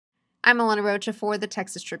I'm Alana Rocha for the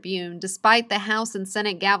Texas Tribune. Despite the House and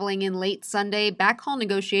Senate gaveling in late Sunday, backhaul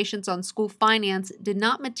negotiations on school finance did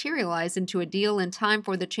not materialize into a deal in time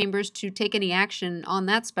for the chambers to take any action on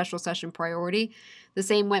that special session priority. The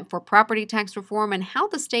same went for property tax reform and how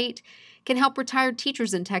the state can help retired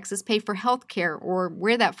teachers in Texas pay for health care or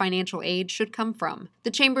where that financial aid should come from.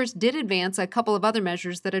 The chambers did advance a couple of other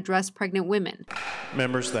measures that address pregnant women.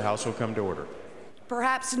 Members, the House will come to order.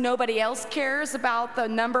 Perhaps nobody else cares about the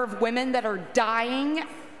number of women that are dying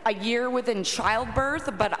a year within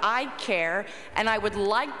childbirth, but I care, and I would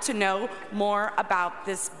like to know more about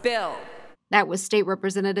this bill. That was State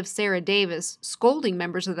Representative Sarah Davis scolding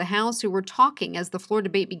members of the House who were talking as the floor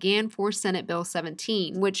debate began for Senate Bill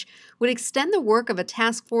 17, which would extend the work of a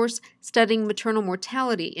task force studying maternal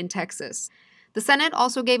mortality in Texas. The Senate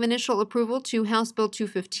also gave initial approval to House Bill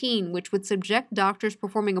 215, which would subject doctors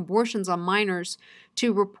performing abortions on minors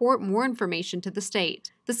to report more information to the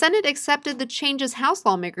state. The Senate accepted the changes House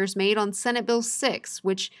lawmakers made on Senate Bill 6,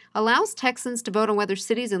 which allows Texans to vote on whether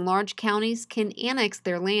cities and large counties can annex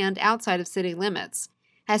their land outside of city limits.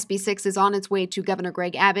 SB 6 is on its way to Governor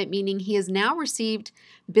Greg Abbott, meaning he has now received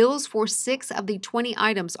bills for 6 of the 20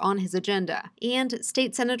 items on his agenda. And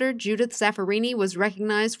State Senator Judith Zaffirini was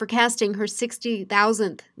recognized for casting her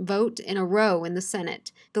 60,000th vote in a row in the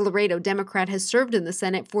Senate. The Laredo Democrat has served in the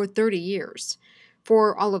Senate for 30 years.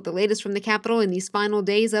 For all of the latest from the Capitol in these final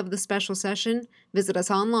days of the special session, visit us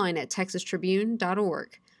online at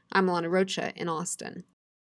texastribune.org. I'm Alana Rocha in Austin.